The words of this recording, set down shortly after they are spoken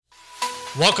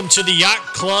Welcome to the Yacht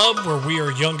Club, where we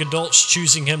are young adults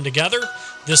choosing Him together.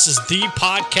 This is the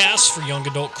podcast for young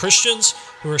adult Christians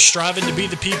who are striving to be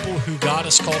the people who God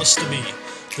has called us to be.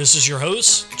 This is your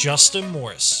host, Justin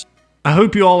Morris. I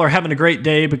hope you all are having a great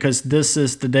day, because this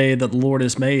is the day that the Lord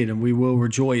has made, and we will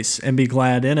rejoice and be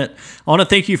glad in it. I want to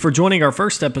thank you for joining our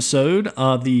first episode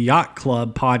of the Yacht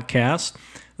Club podcast.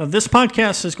 This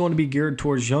podcast is going to be geared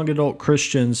towards young adult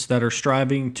Christians that are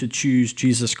striving to choose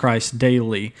Jesus Christ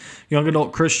daily. Young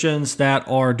adult Christians that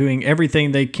are doing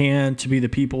everything they can to be the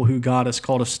people who God has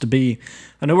called us to be.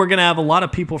 I know we're going to have a lot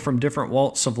of people from different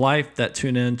walks of life that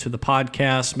tune in to the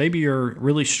podcast. Maybe you're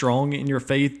really strong in your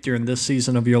faith during this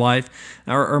season of your life,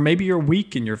 or maybe you're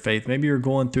weak in your faith. Maybe you're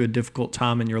going through a difficult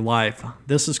time in your life.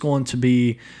 This is going to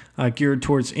be geared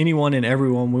towards anyone and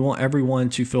everyone. We want everyone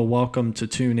to feel welcome to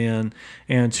tune in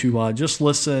and to just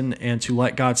listen and to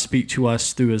let God speak to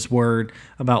us through His Word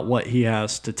about what He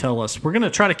has to tell us. We're going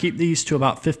to try to keep these to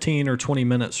about 15 or 20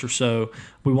 minutes or so.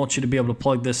 We want you to be able to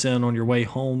plug this in on your way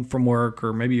home from work,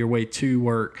 or maybe your way to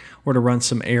work, or to run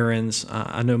some errands.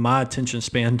 I know my attention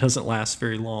span doesn't last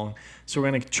very long, so we're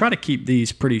going to try to keep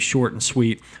these pretty short and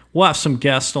sweet. We'll have some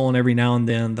guests on every now and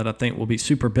then that I think will be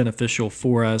super beneficial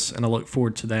for us, and I look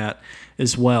forward to that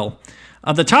as well.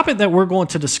 The topic that we're going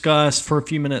to discuss for a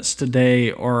few minutes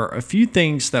today are a few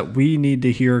things that we need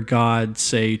to hear God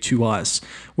say to us.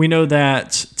 We know that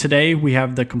today we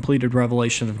have the completed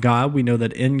revelation of God. We know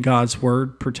that in God's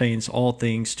Word pertains all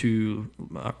things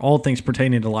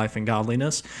pertaining to life and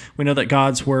godliness. We know that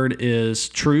God's Word is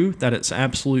true, that it's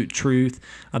absolute truth,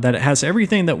 that it has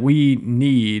everything that we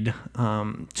need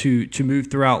to move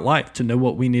throughout life, to know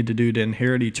what we need to do to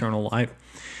inherit eternal life.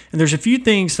 And there's a few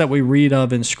things that we read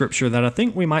of in Scripture that I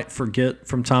think we might forget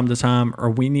from time to time, or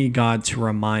we need God to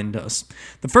remind us.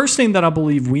 The first thing that I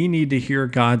believe we need to hear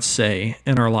God say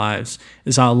in our lives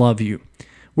is, I love you.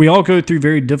 We all go through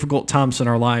very difficult times in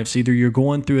our lives. Either you're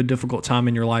going through a difficult time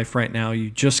in your life right now,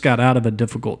 you just got out of a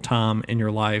difficult time in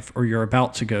your life, or you're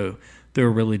about to go through a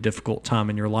really difficult time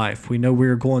in your life. We know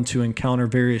we're going to encounter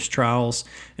various trials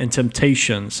and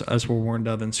temptations, as we're warned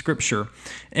of in Scripture.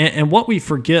 And what we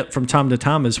forget from time to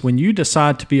time is, when you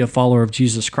decide to be a follower of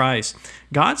Jesus Christ,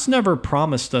 God's never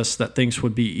promised us that things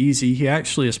would be easy. He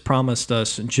actually has promised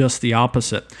us just the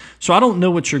opposite. So I don't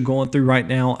know what you're going through right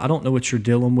now. I don't know what you're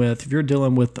dealing with. If you're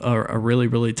dealing with a really,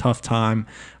 really tough time,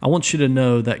 I want you to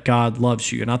know that God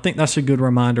loves you. And I think that's a good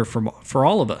reminder for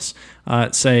all of us.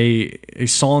 It's a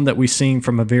song that we sing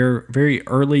from a very, very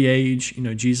early age. You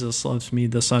know, Jesus loves me,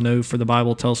 this I know, for the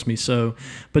Bible tells me so.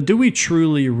 But do we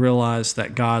truly realize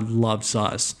that God loves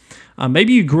us?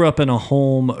 Maybe you grew up in a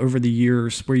home over the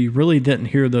years where you really didn't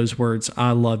hear those words,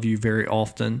 I love you, very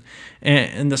often.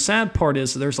 And the sad part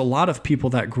is, there's a lot of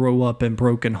people that grow up in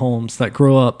broken homes, that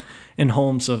grow up in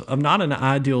homes of not an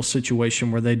ideal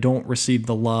situation, where they don't receive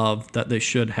the love that they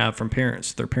should have from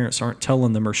parents. Their parents aren't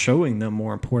telling them, or showing them,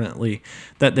 more importantly,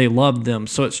 that they love them.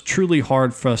 So it's truly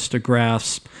hard for us to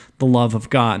grasp the love of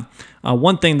God.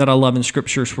 One thing that I love in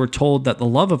Scripture is we're told that the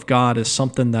love of God is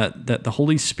something that the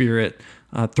Holy Spirit,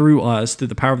 through us, through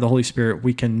the power of the Holy Spirit,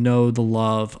 we can know the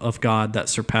love of God that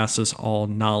surpasses all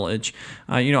knowledge.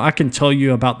 I can tell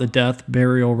you about the death,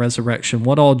 burial, resurrection,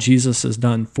 what all Jesus has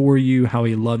done for you, how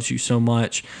He loves you so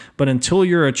much. But until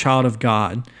you're a child of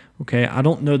God, okay, I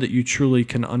don't know that you truly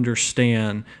can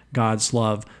understand God's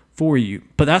love for you.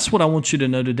 But that's what I want you to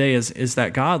know today is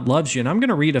that God loves you. And I'm going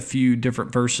to read a few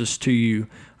different verses to you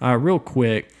real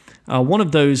quick. One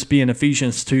of those being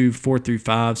Ephesians 2, 4 through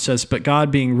 5 says, But God,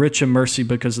 being rich in mercy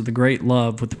because of the great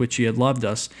love with which He had loved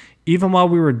us, even while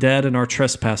we were dead in our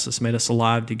trespasses, made us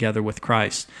alive together with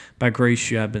Christ. By grace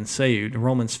you have been saved.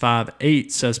 Romans 5,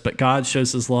 8 says, But God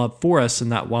shows His love for us in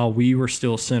that while we were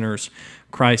still sinners,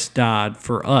 Christ died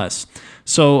for us.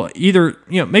 So either,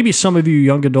 maybe some of you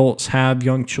young adults have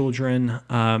young children.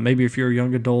 Maybe if you're a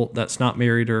young adult that's not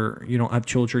married, or you don't have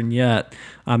children yet,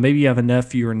 maybe you have a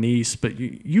nephew or niece, but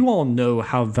you all know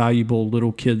how valuable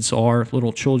little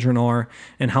children are,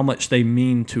 and how much they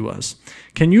mean to us.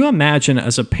 Can you imagine,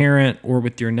 as a parent or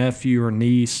with your nephew or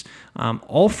niece,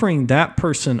 offering that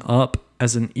person up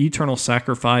as an eternal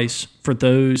sacrifice for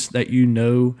those that you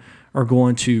know are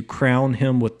going to crown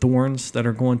him with thorns, that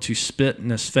are going to spit in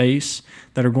his face,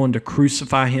 that are going to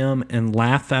crucify him and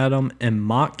laugh at him and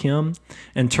mock him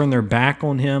and turn their back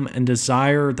on him and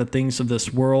desire the things of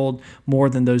this world more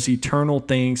than those eternal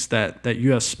things that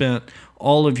you have spent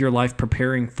all of your life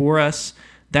preparing for us?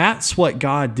 That's what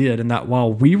God did, and that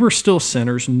while we were still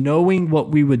sinners, knowing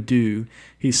what we would do,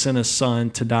 He sent His Son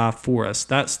to die for us.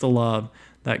 That's the love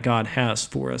that God has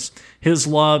for us. His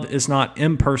love is not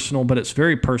impersonal, but it's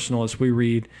very personal, as we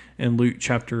read in Luke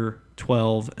chapter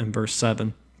 12 and verse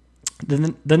 7.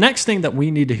 The next thing that we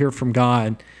need to hear from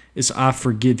God is, I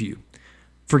forgive you.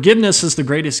 Forgiveness is the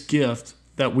greatest gift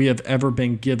that we have ever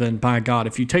been given by God.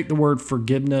 If you take the word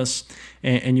forgiveness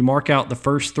and you mark out the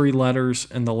first three letters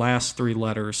and the last three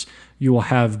letters, you will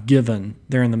have given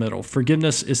there in the middle.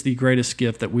 Forgiveness is the greatest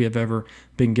gift that we have ever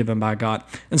been given by God.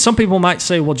 And some people might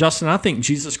say, well, Justin, I think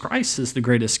Jesus Christ is the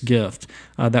greatest gift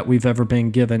that we've ever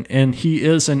been given. And he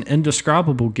is an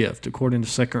indescribable gift, according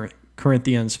to 2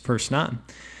 Corinthians verse 9.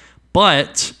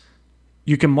 But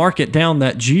you can mark it down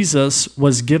that Jesus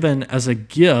was given as a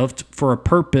gift for a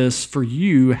purpose for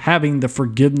you having the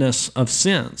forgiveness of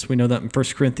sins. We know that in 1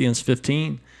 Corinthians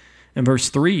 15 and verse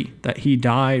 3, that he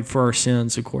died for our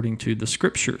sins according to the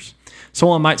scriptures.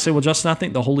 Someone might say, well, Justin, I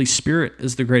think the Holy Spirit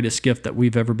is the greatest gift that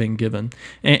we've ever been given.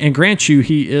 And grant you,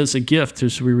 he is a gift,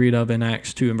 as we read of in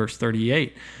Acts 2 and verse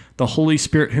 38. The Holy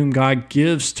Spirit whom God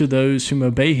gives to those whom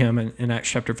obey him in Acts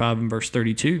chapter 5 and verse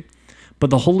 32. But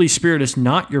the Holy Spirit is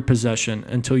not your possession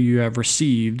until you have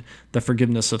received the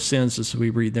forgiveness of sins, as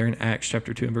we read there in Acts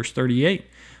chapter 2 and verse 38.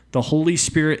 The Holy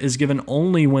Spirit is given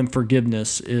only when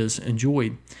forgiveness is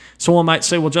enjoyed. Someone might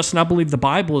say, well, Justin, I believe the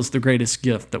Bible is the greatest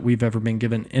gift that we've ever been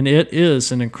given. And it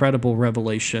is an incredible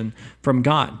revelation from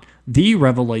God, the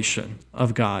revelation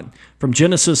of God. From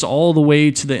Genesis all the way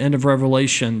to the end of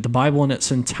Revelation, the Bible in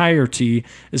its entirety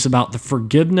is about the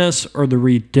forgiveness or the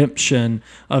redemption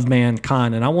of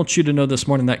mankind. And I want you to know this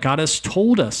morning that God has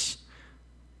told us,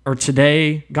 or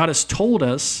today, God has told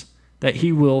us that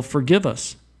he will forgive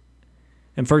us.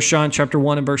 In 1 John chapter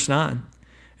 1 and verse 9,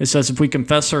 it says, if we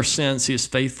confess our sins, he is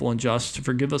faithful and just to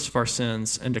forgive us of our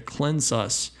sins and to cleanse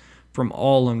us from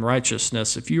all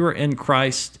unrighteousness. If you are in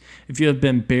Christ, if you have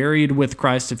been buried with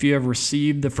Christ, if you have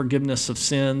received the forgiveness of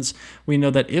sins, we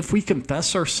know that if we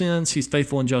confess our sins, he's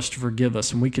faithful and just to forgive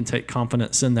us, and we can take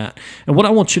confidence in that. And what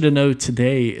I want you to know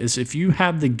today is if you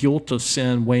have the guilt of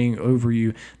sin weighing over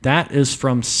you, that is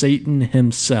from Satan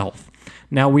himself.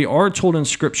 Now, we are told in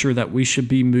Scripture that we should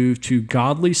be moved to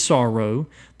godly sorrow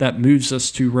that moves us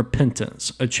to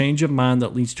repentance, a change of mind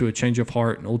that leads to a change of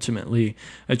heart and ultimately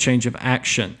a change of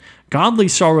action. Godly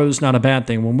sorrow is not a bad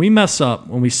thing. When we mess up,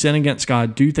 when we sin against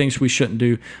God, do things we shouldn't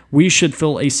do, we should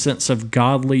feel a sense of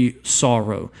godly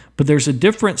sorrow. But there's a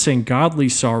difference in godly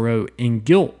sorrow and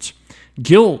guilt.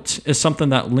 Guilt is something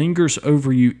that lingers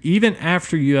over you even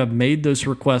after you have made those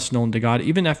requests known to God,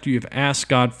 even after you've asked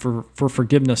God for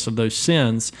forgiveness of those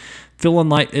sins, feeling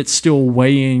like it's still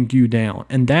weighing you down.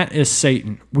 And that is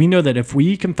Satan. We know that if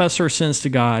we confess our sins to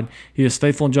God, he is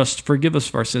faithful and just to forgive us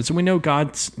of our sins. And we know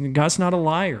God's not a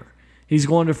liar. He's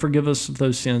going to forgive us of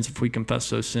those sins if we confess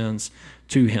those sins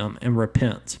to him and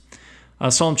repent.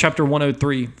 Psalm chapter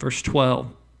 103, verse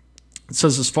 12. It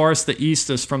says, as far as the east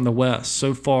is from the west,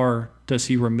 so far does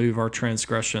he remove our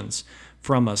transgressions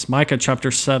from us. Micah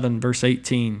chapter 7, verse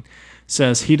 18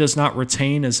 says, he does not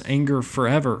retain his anger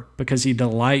forever because he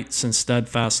delights in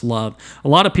steadfast love. A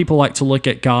lot of people like to look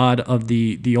at God of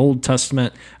the Old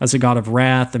Testament as a God of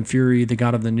wrath and fury, the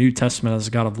God of the New Testament as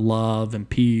a God of love and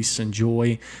peace and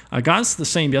joy. God's the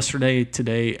same yesterday,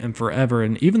 today, and forever.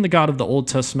 And even the God of the Old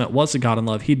Testament was a God in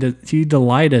love. He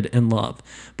delighted in love.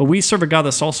 But we serve a God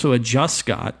that's also a just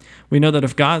God. We know that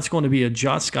if God's going to be a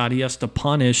just God, he has to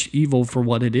punish evil for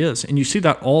what it is. And you see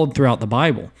that all throughout the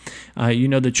Bible.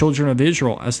 The children of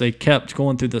Israel, as they kept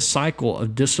going through the cycle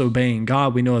of disobeying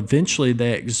God, we know eventually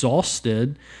they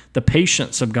exhausted the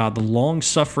patience of God, the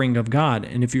long-suffering of God.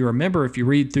 And if you remember, if you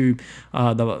read through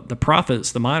the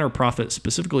prophets, the minor prophets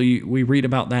specifically, we read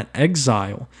about that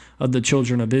exile of the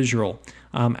children of Israel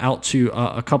out to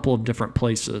a couple of different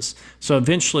places. So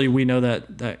eventually we know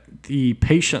that the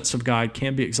patience of God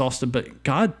can be exhausted, but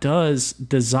God does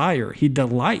desire, he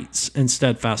delights in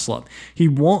steadfast love. He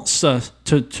wants us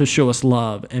to show us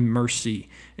love and mercy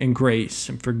and grace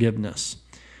and forgiveness.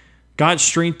 God's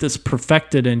strength is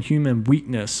perfected in human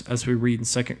weakness, as we read in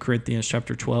 2 Corinthians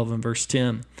chapter 12 and verse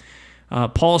 10.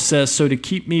 Paul says, so to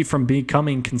keep me from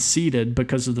becoming conceited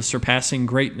because of the surpassing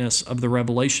greatness of the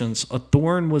revelations, a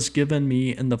thorn was given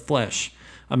me in the flesh,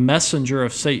 a messenger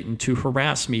of Satan to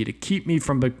harass me, to keep me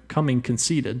from becoming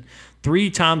conceited. 3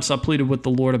 times I pleaded with the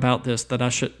Lord about this,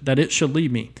 that it should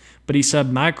leave me. But he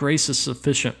said, my grace is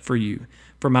sufficient for you,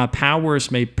 for my power is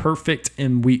made perfect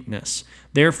in weakness.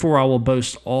 Therefore, I will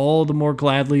boast all the more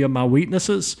gladly of my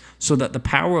weaknesses, so that the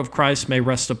power of Christ may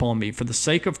rest upon me. For the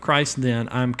sake of Christ, then,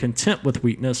 I am content with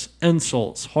weakness,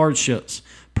 insults, hardships,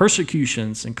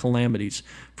 persecutions, and calamities.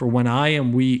 For when I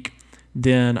am weak,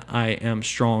 then I am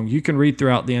strong. You can read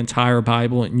throughout the entire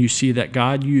Bible and you see that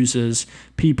God uses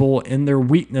people in their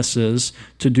weaknesses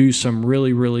to do some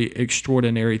really, really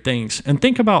extraordinary things. And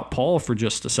think about Paul for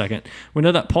just a second. We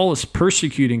know that Paul is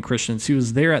persecuting Christians. He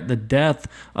was there at the death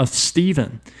of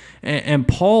Stephen. And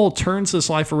Paul turns his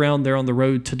life around there on the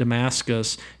road to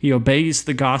Damascus. He obeys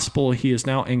the gospel. He is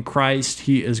now in Christ.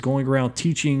 He is going around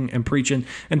teaching and preaching.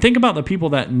 And think about the people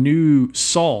that knew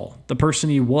Saul, the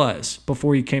person he was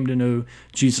before he came to know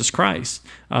Jesus Christ,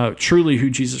 truly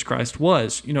who Jesus Christ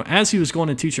was. As he was going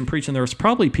to teach and preaching, there was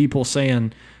probably people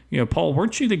saying, Paul,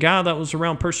 weren't you the guy that was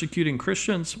around persecuting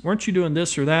Christians? Weren't you doing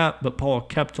this or that? But Paul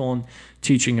kept on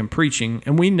teaching and preaching.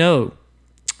 And we know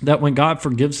that when God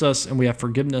forgives us and we have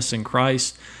forgiveness in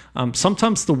Christ,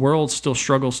 sometimes the world still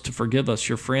struggles to forgive us.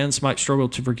 Your friends might struggle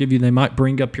to forgive you. They might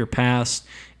bring up your past,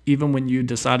 even when you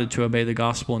decided to obey the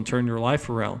gospel and turn your life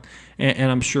around.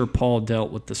 And I'm sure Paul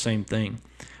dealt with the same thing.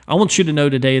 I want you to know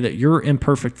today that your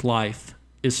imperfect life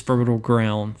is fertile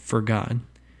ground for God.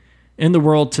 In the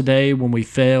world today, when we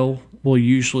fail, we'll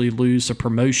usually lose a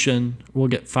promotion. We'll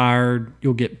get fired.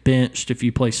 You'll get benched if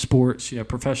you play sports,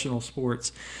 professional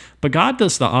sports. But God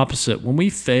does the opposite. When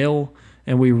we fail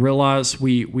and we realize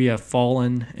we have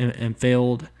fallen and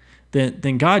failed,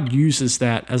 then God uses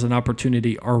that as an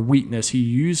opportunity, our weakness. He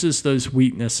uses those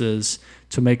weaknesses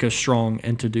to make us strong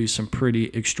and to do some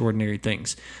pretty extraordinary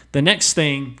things. The next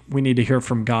thing we need to hear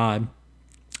from God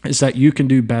is that you can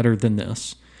do better than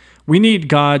this. We need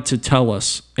God to tell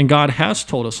us, and God has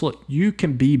told us, look, you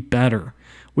can be better.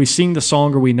 We sing the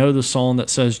song, or we know the song that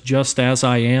says, just as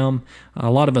I am. A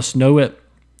lot of us know it.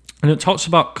 And it talks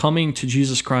about coming to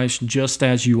Jesus Christ just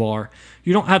as you are.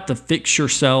 You don't have to fix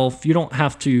yourself. You don't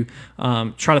have to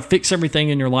try to fix everything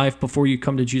in your life before you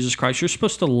come to Jesus Christ. You're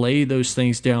supposed to lay those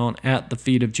things down at the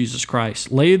feet of Jesus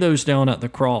Christ. Lay those down at the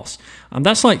cross.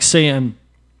 That's like saying,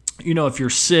 if you're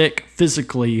sick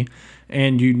physically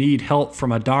and you need help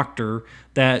from a doctor,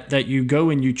 that you go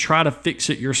and you try to fix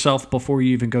it yourself before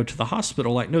you even go to the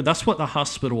hospital. No, that's what the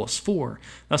hospital is for.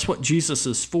 That's what Jesus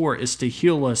is for, is to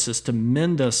heal us, is to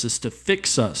mend us, is to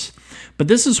fix us. But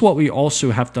this is what we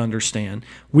also have to understand.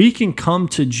 We can come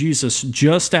to Jesus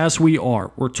just as we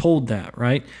are. We're told that,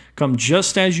 right? Come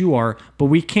just as you are, but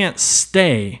we can't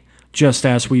stay just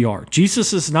as we are.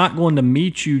 Jesus is not going to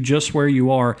meet you just where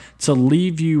you are to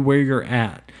leave you where you're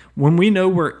at. When we know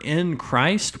we're in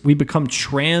Christ, we become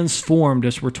transformed,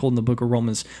 as we're told in the book of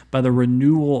Romans, by the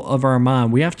renewal of our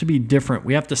mind. We have to be different.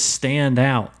 We have to stand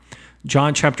out.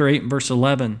 John chapter 8 and verse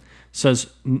 11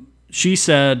 says, she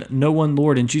said, no one,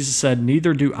 Lord. And Jesus said,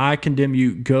 neither do I condemn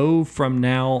you. Go from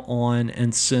now on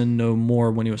and sin no more.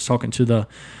 When he was talking to the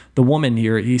woman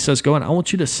here, he says, go on, I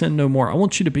want you to sin no more. I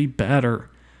want you to be better.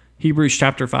 Hebrews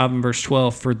chapter 5 and verse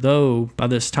 12, for though by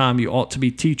this time you ought to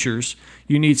be teachers,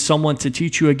 you need someone to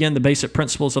teach you again the basic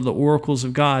principles of the oracles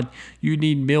of God. You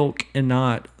need milk and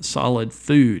not solid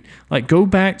food. Go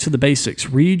back to the basics.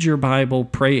 Read your Bible,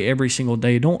 pray every single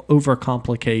day. Don't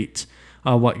overcomplicate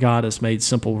what God has made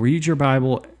simple. Read your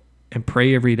Bible and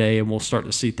pray every day, and we'll start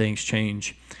to see things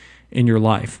change in your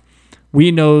life.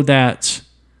 We know that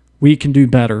we can do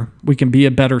better. We can be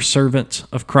a better servant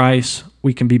of Christ.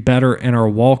 We can be better in our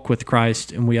walk with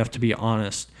Christ, and we have to be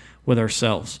honest with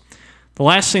ourselves. The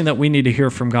last thing that we need to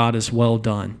hear from God is well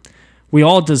done. We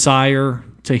all desire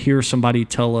to hear somebody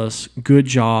tell us, good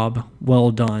job,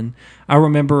 well done. I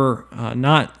remember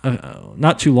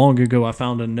not too long ago, I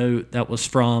found a note that was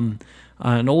from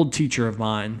an old teacher of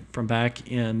mine from back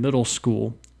in middle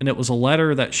school, and it was a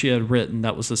letter that she had written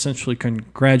that was essentially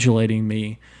congratulating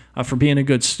me for being a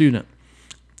good student.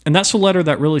 And that's a letter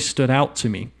that really stood out to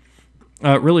me.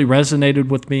 It really resonated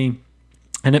with me,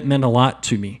 and it meant a lot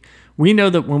to me. We know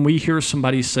that when we hear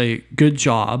somebody say, good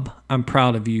job, I'm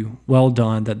proud of you, well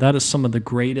done, that is some of the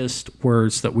greatest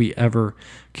words that we ever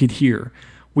could hear.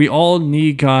 We all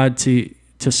need God to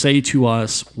say to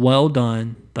us, well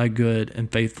done, thy good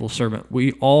and faithful servant.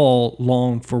 We all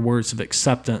long for words of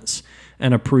acceptance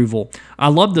and approval. I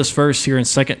love this verse here in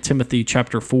 2 Timothy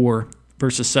chapter 4,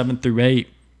 verses 7 through 8.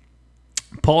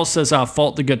 Paul says, I've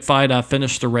fought the good fight, I've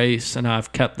finished the race, and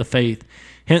I've kept the faith.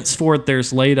 Henceforth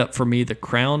there's laid up for me the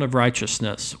crown of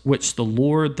righteousness, which the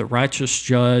Lord, the righteous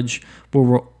judge,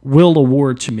 will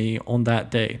award to me on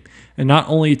that day. And not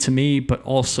only to me, but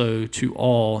also to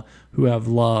all who have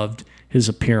loved his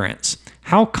appearance.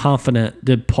 How confident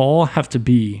did Paul have to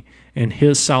be in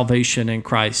his salvation in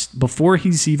Christ before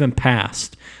he's even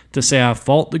passed to say, I've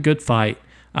fought the good fight,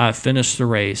 I've finished the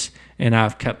race, and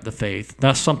I've kept the faith.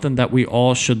 That's something that we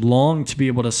all should long to be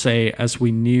able to say as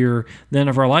we near the end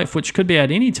of our life, which could be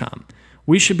at any time.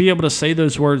 We should be able to say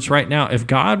those words right now. If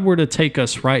God were to take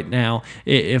us right now,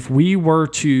 if we were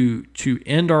to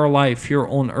end our life here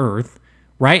on earth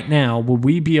right now, would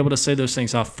we be able to say those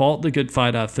things? I've fought the good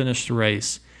fight, I've finished the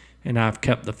race, and I've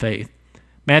kept the faith.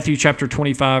 Matthew chapter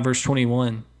 25, verse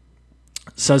 21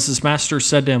 says, his master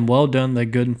said to him, well done, thy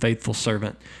good and faithful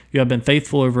servant. You have been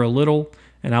faithful over a little,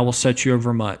 and I will set you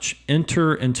over much.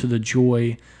 Enter into the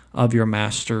joy of your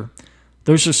master.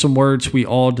 Those are some words we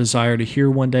all desire to hear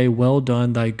one day. Well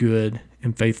done, thy good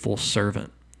and faithful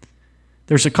servant.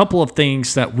 There's a couple of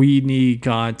things that we need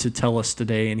God to tell us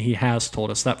today, and he has told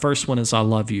us. That first one is, I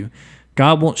love you.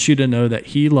 God wants you to know that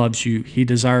he loves you. He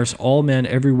desires all men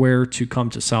everywhere to come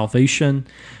to salvation.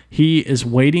 He is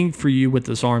waiting for you with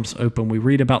his arms open. We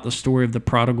read about the story of the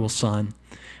prodigal son.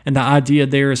 And the idea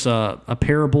there is a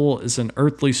parable is an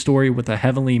earthly story with a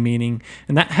heavenly meaning.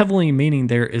 And that heavenly meaning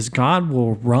there is God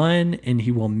will run and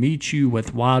he will meet you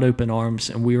with wide open arms.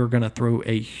 And we are going to throw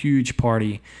a huge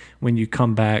party when you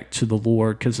come back to the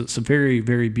Lord, because it's a very,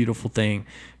 very beautiful thing.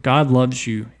 God loves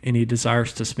you and he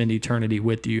desires to spend eternity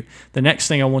with you. The next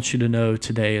thing I want you to know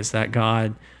today is that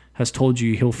God has told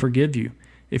you he'll forgive you.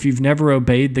 If you've never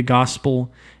obeyed the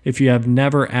gospel, if you have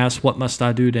never asked, what must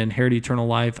I do to inherit eternal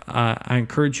life? I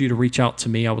encourage you to reach out to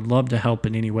me. I would love to help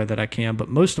in any way that I can. But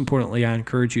most importantly, I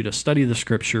encourage you to study the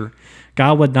scripture.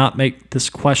 God would not make this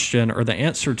question or the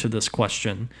answer to this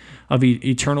question of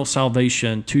eternal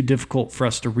salvation too difficult for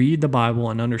us to read the Bible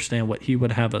and understand what he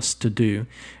would have us to do.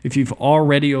 If you've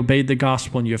already obeyed the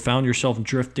gospel and you have found yourself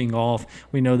drifting off,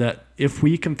 we know that if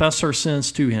we confess our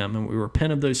sins to him and we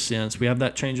repent of those sins, we have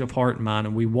that change of heart and mind,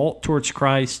 and we walk towards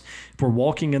Christ. If we're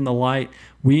walking in the light,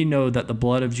 we know that the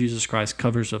blood of Jesus Christ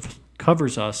covers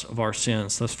us of our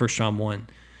sins. That's 1 John 1,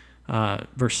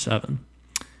 verse 7.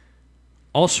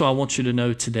 Also, I want you to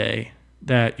know today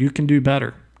that you can do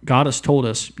better. God has told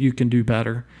us you can do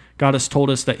better. God has told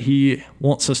us that he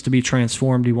wants us to be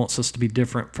transformed. He wants us to be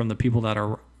different from the people that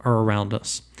are around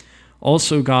us.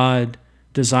 Also, God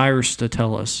desires to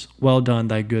tell us, well done,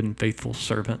 thy good and faithful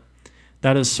servant.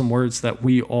 That is some words that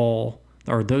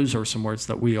those are some words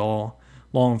that we all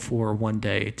long for one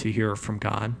day to hear from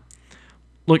God.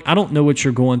 Look, I don't know what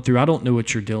you're going through. I don't know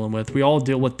what you're dealing with. We all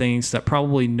deal with things that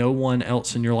probably no one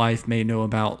else in your life may know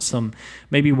about. Some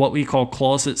maybe what we call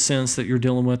closet sins that you're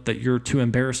dealing with that you're too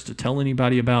embarrassed to tell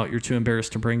anybody about. You're too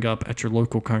embarrassed to bring up at your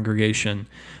local congregation.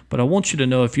 But I want you to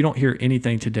know, if you don't hear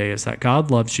anything today, is that God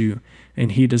loves you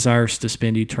and he desires to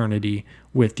spend eternity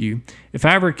with you. If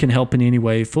I ever can help in any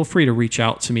way, feel free to reach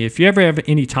out to me. If you ever have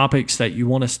any topics that you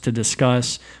want us to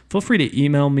discuss, feel free to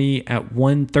email me at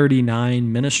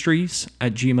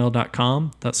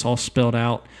 139ministries@gmail.com. That's all spelled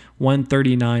out,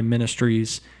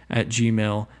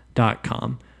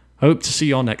 139ministries@gmail.com. I hope to see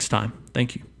y'all next time.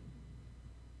 Thank you.